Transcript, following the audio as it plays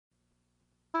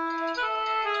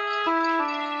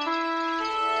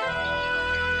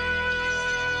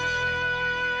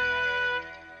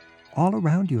all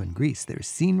around you in Greece, there's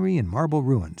scenery and marble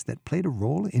ruins that played a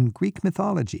role in Greek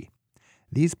mythology.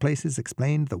 These places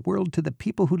explained the world to the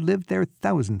people who lived there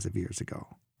thousands of years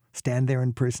ago. Stand there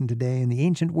in person today, and the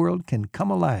ancient world can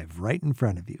come alive right in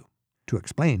front of you. To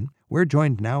explain, we're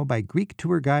joined now by Greek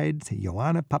tour guides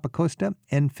Ioanna Papakosta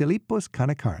and Filippos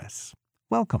Kanakaris.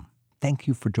 Welcome. Thank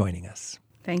you for joining us.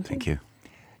 Thank you.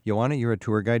 Ioanna, you're a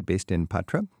tour guide based in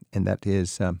Patra, and that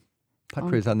is,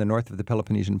 Patra is on the north of the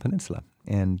Peloponnesian Peninsula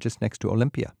and just next to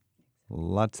Olympia.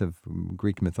 Lots of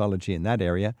Greek mythology in that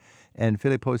area. And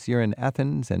Filippos, you're in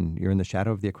Athens, and you're in the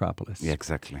shadow of the Acropolis. Yeah,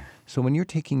 exactly. So when you're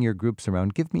taking your groups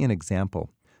around, give me an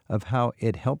example of how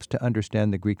it helps to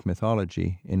understand the Greek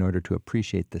mythology in order to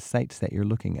appreciate the sites that you're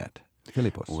looking at.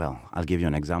 Filippos. Well, I'll give you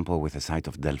an example with the site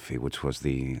of Delphi, which was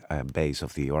the base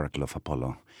of the Oracle of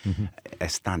Apollo. Mm-hmm. A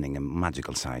stunning and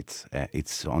magical site.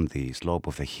 It's on the slope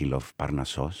of the hill of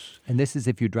Parnassos. And this is,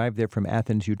 if you drive there from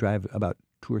Athens, you drive about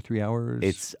 2 or 3 hours?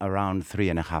 It's around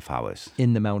 3.5 hours.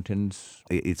 In the mountains?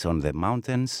 It's on the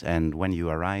mountains, and when you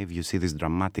arrive, you see this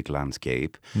dramatic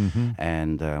landscape. Mm-hmm.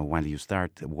 And when you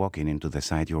start walking into the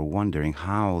site, you're wondering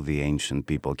how the ancient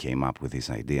people came up with this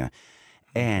idea.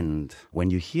 And when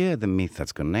you hear the myth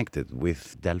that's connected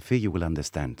with Delphi, you will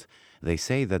understand. They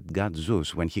say that God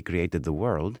Zeus, when he created the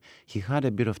world, he had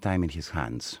a bit of time in his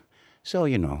hands. So,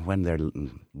 when they're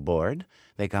bored,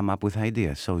 they come up with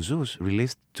ideas. So Zeus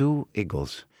released 2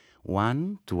 eagles,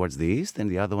 one towards the east and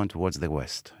the other one towards the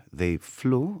west. They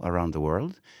flew around the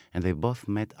world, and they both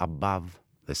met above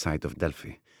the site of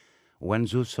Delphi. When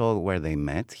Zeus saw where they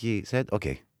met, he said,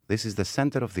 okay, this is the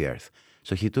center of the earth.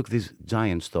 So he took this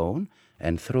giant stone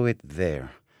and threw it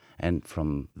there. And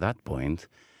from that point,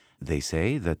 they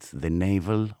say that the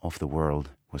navel of the world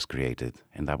was created,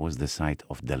 and that was the site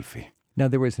of Delphi. Now,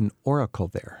 there was an oracle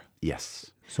there.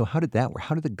 Yes. So how did that work?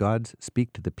 How did the gods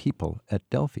speak to the people at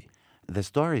Delphi? The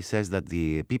story says that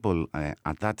the people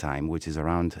at that time, which is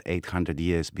around 800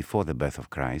 years before the birth of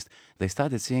Christ, they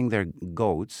started seeing their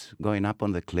goats going up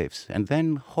on the cliffs and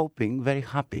then hopping, very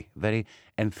happy, very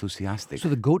enthusiastic. So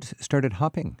the goats started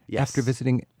hopping after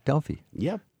visiting Delphi?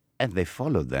 Yep. And they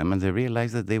followed them, and they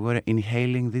realized that they were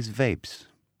inhaling these vapes.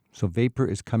 So vapor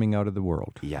is coming out of the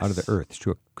world, yes, out of the earth,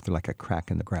 through like a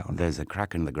crack in the ground. There's a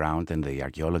crack in the ground, and the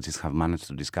archaeologists have managed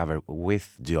to discover,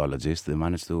 with geologists, they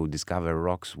managed to discover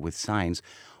rocks with signs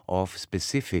of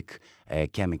specific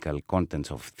chemical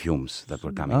contents of fumes that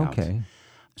were coming out.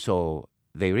 So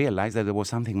they realized that there was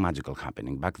something magical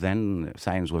happening. Back then,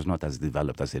 science was not as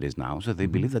developed as it is now, so they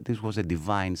believed that this was a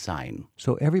divine sign.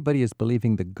 So everybody is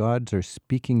believing the gods are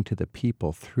speaking to the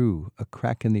people through a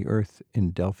crack in the earth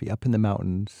in Delphi, up in the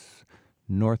mountains,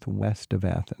 northwest of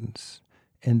Athens.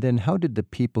 And then how did the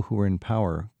people who were in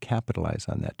power capitalize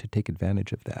on that, to take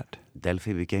advantage of that?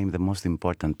 Delphi became the most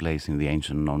important place in the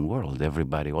ancient known world.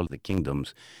 Everybody, all the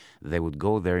kingdoms, they would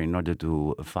go there in order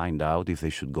to find out if they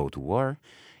should go to war,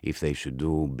 if they should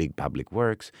do big public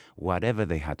works, whatever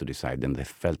they had to decide, and they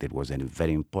felt it was a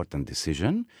very important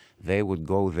decision, they would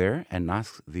go there and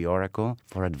ask the oracle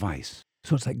for advice.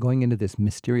 So it's like going into this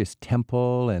mysterious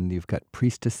temple, and you've got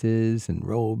priestesses and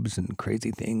robes and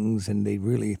crazy things, and they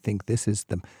really think this is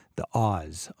the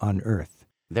Oz on earth.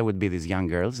 There would be these young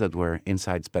girls that were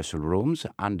inside special rooms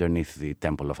underneath the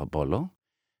temple of Apollo,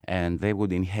 and they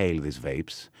would inhale these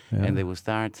vapes, and they would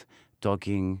start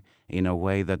talking in a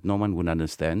way that no one would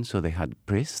understand. So they had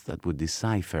priests that would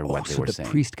decipher what they were saying. So the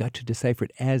priest got to decipher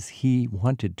it as he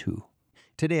wanted to.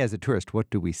 Today, as a tourist, what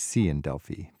do we see in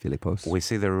Delphi, Filippos? We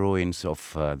see the ruins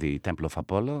of the Temple of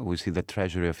Apollo. We see the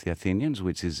treasury of the Athenians,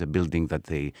 which is a building that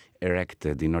they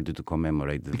erected in order to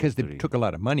commemorate the Because victory. they took a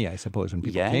lot of money, I suppose, when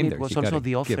people came there. Yeah, it was also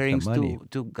the offerings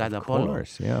to God Apollo. Of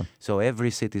course, yeah. So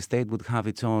every city-state would have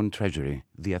its own treasury.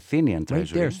 The Athenian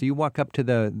treasury. Right there. So you walk up to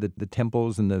the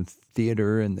temples and the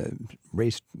theater and the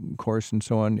race course and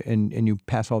so on, and you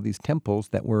pass all these temples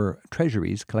that were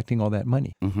treasuries collecting all that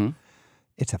money. Mm-hmm.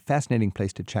 It's a fascinating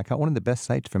place to check out, one of the best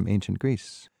sites from ancient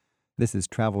Greece. This is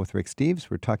Travel with Rick Steves.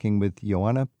 We're talking with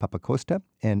Ioanna Papakosta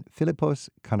and Filippos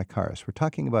Kanakaris. We're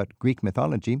talking about Greek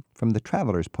mythology from the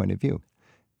traveler's point of view.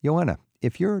 Ioanna,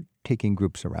 if you're taking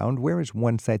groups around, where is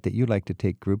one site that you like to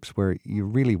take groups where you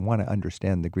really want to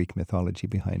understand the Greek mythology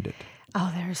behind it?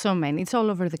 Oh, there are so many. It's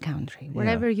all over the country.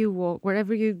 Wherever you walk,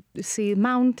 wherever you see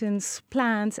mountains,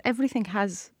 plants, everything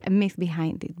has a myth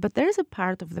behind it. But there is a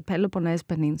part of the Peloponnese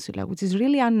Peninsula which is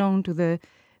really unknown to the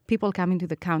people coming to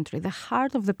the country. The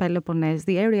heart of the Peloponnese,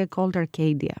 the area called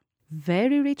Arcadia.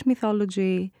 Very rich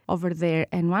mythology over there.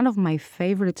 And one of my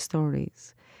favorite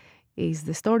stories is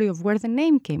the story of where the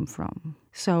name came from.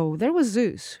 So there was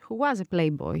Zeus, who was a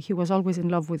playboy. He was always in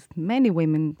love with many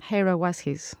women. Hera was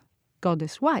his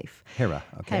goddess wife. Hera,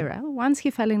 okay. Hera. Once he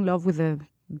fell in love with a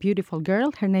beautiful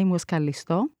girl. Her name was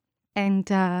Callisto. And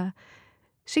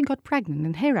she got pregnant,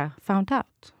 and Hera found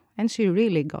out. And she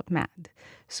really got mad.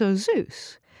 So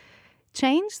Zeus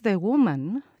changed the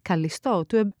woman, Callisto,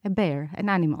 to a bear, an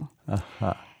animal.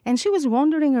 Uh-huh. And she was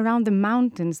wandering around the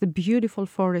mountains, the beautiful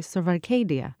forests of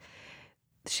Arcadia.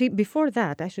 Before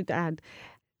that, I should add,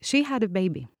 she had a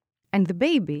baby. And the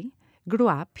baby grew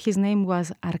up. His name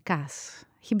was Arcas.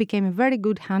 He became a very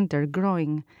good hunter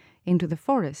growing into the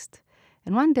forest.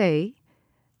 And one day,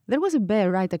 there was a bear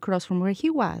right across from where he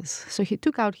was. So he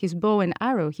took out his bow and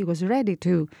arrow. He was ready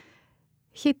to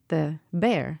hit the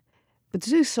bear. But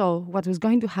Zeus saw what was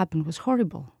going to happen was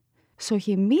horrible. So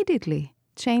he immediately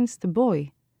changed the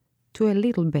boy to a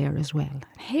little bear as well.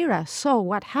 Hera saw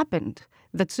what happened,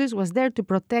 that Zeus was there to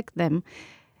protect them,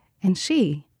 and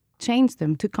she changed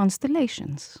them to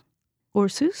constellations.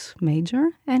 Ursus, Major,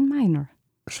 and Minor.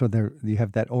 So there you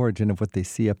have that origin of what they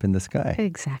see up in the sky.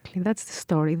 Exactly, that's the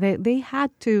story. They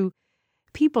had to,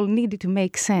 people needed to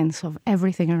make sense of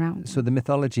everything around them. So the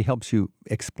mythology helps you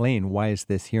explain why is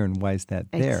this here and why is that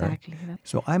there. Exactly.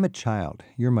 So I'm a child,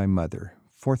 you're my mother,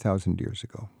 4,000 years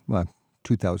ago, well,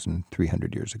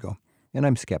 2,300 years ago, and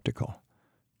I'm skeptical.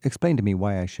 Explain to me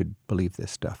why I should believe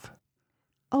this stuff.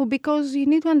 Oh, because you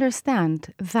need to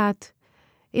understand that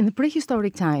in the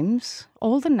prehistoric times,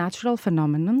 all the natural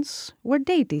phenomena were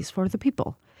deities for the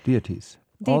people. Deities.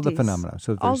 All the phenomena.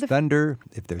 So if there's thunder,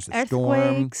 if there's a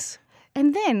earthquakes, storm.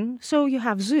 And then, so you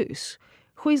have Zeus,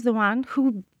 who is the one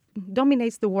who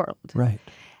dominates the world. Right.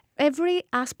 Every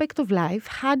aspect of life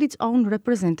had its own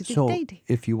representative deity.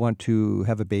 So if you want to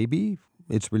have a baby,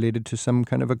 it's related to some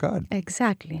kind of a god.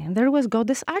 Exactly. And there was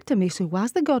goddess Artemis, who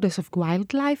was the goddess of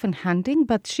wildlife and hunting,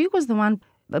 but she was the one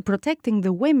protecting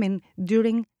the women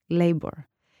during labor.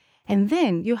 And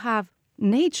then you have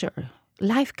nature.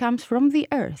 Life comes from the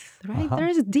earth, right? Uh-huh. There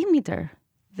is Demeter,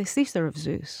 the sister of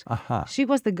Zeus. Uh-huh. She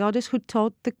was the goddess who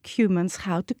taught the humans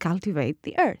how to cultivate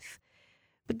the earth.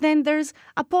 But then there's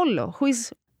Apollo, who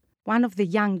is one of the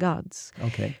young gods,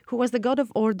 who was the god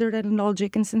of order and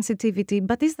logic and sensitivity.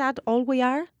 But is that all we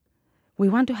are? We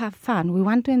want to have fun. We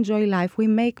want to enjoy life. We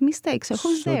make mistakes. So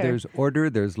who's there? So there's order,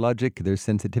 there's logic, there's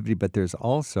sensitivity, but there's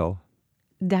also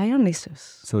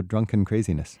Dionysus. So drunken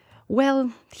craziness.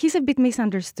 Well, he's a bit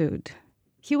misunderstood.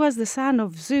 He was the son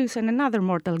of Zeus and another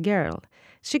mortal girl.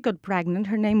 She got pregnant.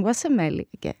 Her name was Semele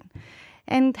again.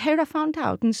 And Hera found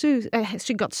out, and Zeus,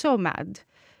 she got so mad.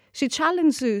 She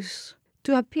challenged Zeus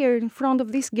to appear in front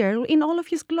of this girl in all of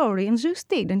his glory, and Zeus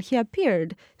did, and he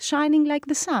appeared, shining like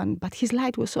the sun, but his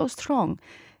light was so strong.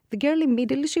 The girl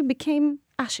immediately, she became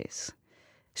ashes.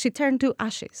 She turned to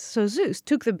ashes. So Zeus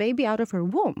took the baby out of her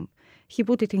womb. He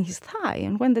put it in his thigh,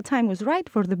 and when the time was right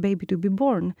for the baby to be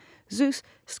born, Zeus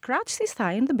scratched his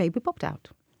thigh and the baby popped out.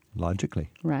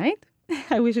 Logically. Right?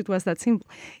 I wish it was that simple.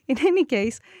 In any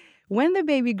case, when the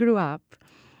baby grew up,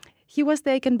 he was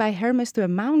taken by Hermes to a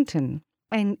mountain,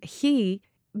 and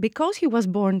because he was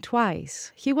born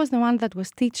twice, he was the one that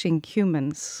was teaching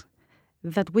humans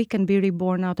that we can be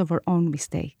reborn out of our own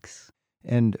mistakes.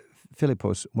 And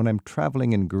Filippos, when I'm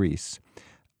traveling in Greece,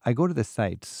 I go to the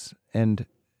sites, and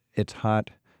it's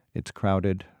hot, it's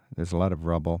crowded, there's a lot of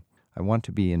rubble. I want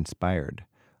to be inspired.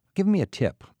 Give me a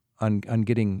tip on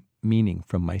getting meaning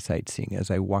from my sightseeing as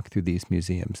I walk through these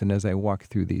museums and as I walk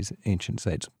through these ancient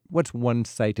sites. What's one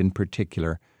site in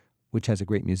particular which has a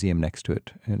great museum next to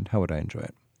it, and how would I enjoy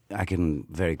it? I can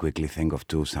very quickly think of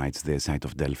two sites, the site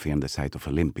of Delphi and the site of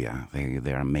Olympia.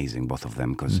 They're amazing, both of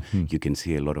them, because you can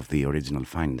see a lot of the original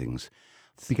findings.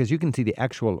 Because you can see the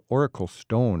actual oracle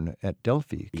stone at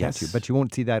Delphi, can't you? But you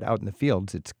won't see that out in the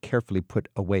fields. It's carefully put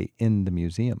away in the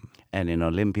museum. And in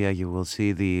Olympia, you will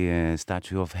see the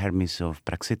statue of Hermes of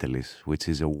Praxiteles, which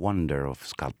is a wonder of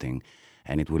sculpting,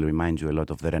 and it will remind you a lot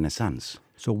of the Renaissance.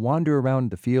 So wander around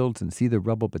the fields and see the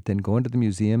rubble, but then go into the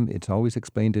museum. It's always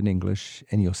explained in English,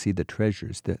 and you'll see the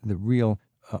treasures, the real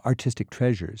artistic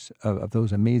treasures of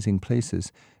those amazing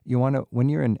places. Ioanna, when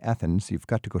you're in Athens, you've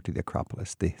got to go to the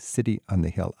Acropolis, the city on the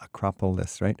hill,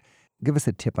 Acropolis, right? Give us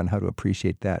a tip on how to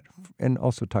appreciate that, and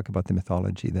also talk about the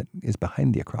mythology that is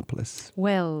behind the Acropolis.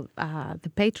 Well,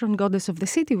 the patron goddess of the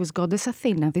city was goddess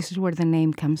Athena. This is where the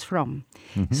name comes from.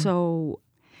 Mm-hmm. So,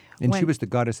 and she was the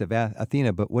goddess of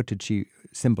Athena, but what did she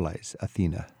symbolize,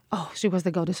 Athena? Oh, she was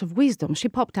the goddess of wisdom. She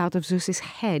popped out of Zeus's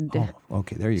head. Oh,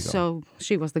 okay, there you go. So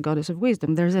she was the goddess of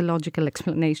wisdom. There's a logical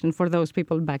explanation for those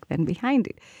people back then behind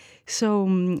it.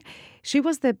 So she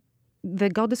was the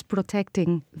goddess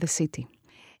protecting the city.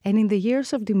 And in the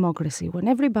years of democracy, when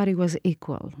everybody was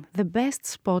equal, the best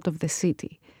spot of the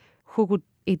city, who would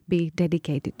it be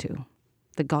dedicated to?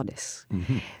 The goddess.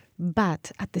 Mm-hmm.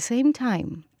 But at the same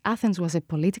time, Athens was a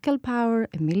political power,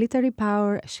 a military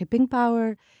power, a shipping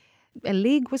power. A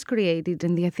league was created,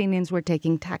 and the Athenians were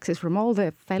taking taxes from all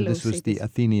the fellow This was cities. the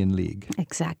Athenian League.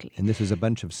 Exactly. And this was a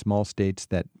bunch of small states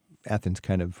that Athens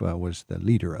kind of was the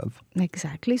leader of.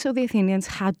 Exactly. So the Athenians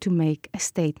had to make a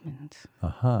statement.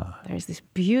 There's this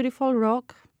beautiful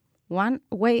rock, one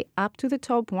way up to the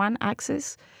top, one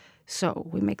axis. So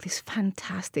we make this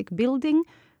fantastic building,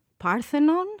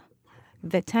 Parthenon,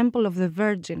 the temple of the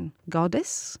Virgin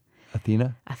Goddess,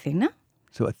 Athena? Athena.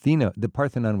 So Athena, the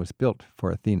Parthenon was built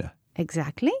for Athena.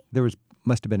 Exactly. There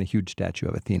must have been a huge statue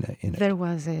of Athena in it. There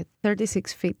was a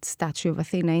 36-foot statue of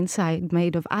Athena inside,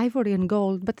 made of ivory and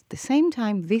gold, but at the same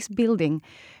time, this building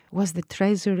was the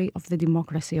treasury of the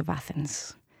democracy of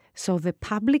Athens. So the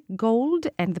public gold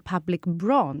and the public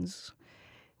bronze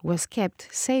was kept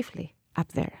safely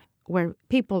up there, where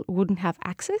people wouldn't have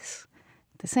access,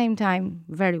 at the same time,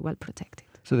 very well protected.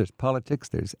 So there's politics,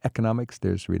 there's economics,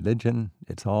 there's religion.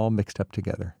 It's all mixed up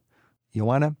together.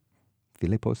 Ioanna,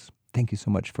 Filippos, thank you so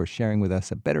much for sharing with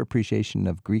us a better appreciation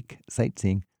of Greek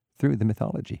sightseeing through the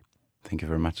mythology. Thank you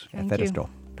very much. Thank you.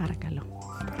 Parakalo.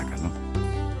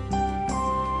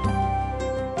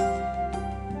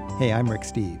 Hey, I'm Rick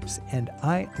Steves, and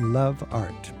I love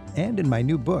art. And in my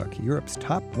new book, Europe's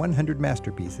Top 100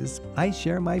 Masterpieces, I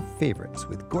share my favorites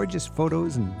with gorgeous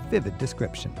photos and vivid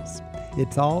descriptions.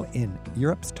 It's all in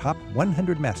Europe's Top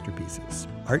 100 Masterpieces,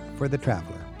 Art for the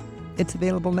Traveler. It's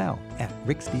available now at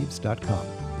ricksteves.com.